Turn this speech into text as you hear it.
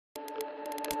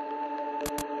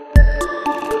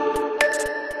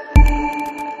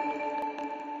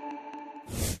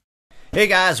Hey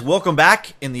guys, welcome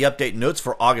back. In the update notes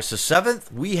for August the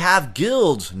 7th, we have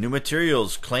guilds, new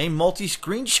materials, claim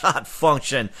multi-screenshot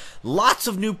function, lots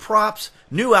of new props,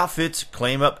 new outfits,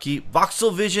 claim upkeep,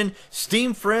 voxel vision,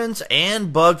 Steam friends,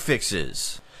 and bug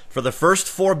fixes. For the first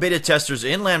 4 beta testers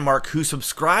in Landmark who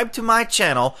subscribe to my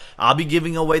channel, I'll be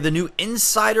giving away the new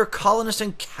Insider Colonist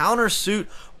Encounter suit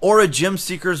or a Gem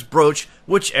Seeker's brooch,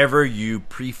 whichever you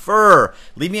prefer.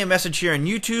 Leave me a message here on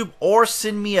YouTube or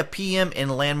send me a PM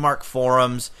in Landmark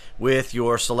forums with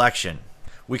your selection.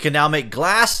 We can now make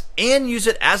glass and use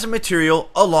it as a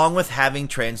material along with having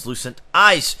translucent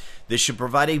ice. This should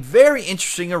provide a very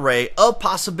interesting array of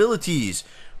possibilities.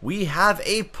 We have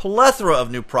a plethora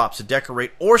of new props to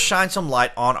decorate or shine some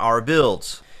light on our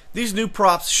builds. These new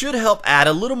props should help add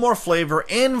a little more flavor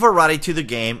and variety to the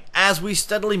game as we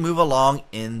steadily move along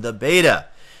in the beta.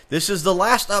 This is the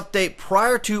last update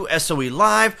prior to SOE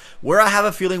Live, where I have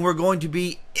a feeling we're going to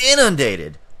be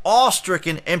inundated,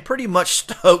 awe-stricken, and pretty much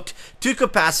stoked to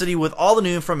capacity with all the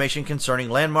new information concerning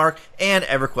Landmark and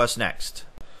EverQuest Next.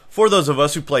 For those of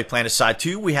us who play Planetside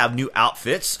 2, we have new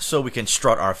outfits so we can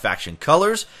strut our faction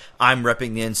colors. I'm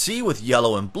repping the NC with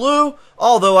yellow and blue,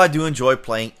 although I do enjoy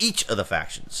playing each of the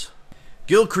factions.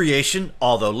 Guild creation,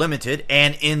 although limited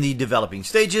and in the developing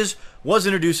stages, was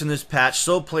introduced in this patch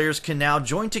so players can now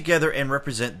join together and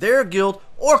represent their guild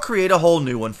or create a whole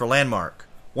new one for Landmark.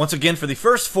 Once again, for the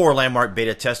first 4 Landmark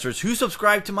beta testers who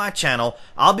subscribe to my channel,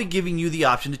 I'll be giving you the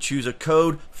option to choose a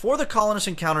code for the Colonist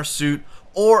Encounter suit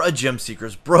or a Gem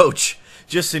Seeker's brooch.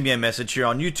 Just send me a message here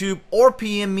on YouTube or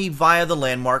PM me via the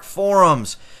Landmark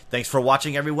forums. Thanks for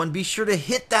watching, everyone. Be sure to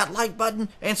hit that like button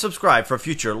and subscribe for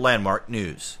future Landmark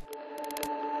news.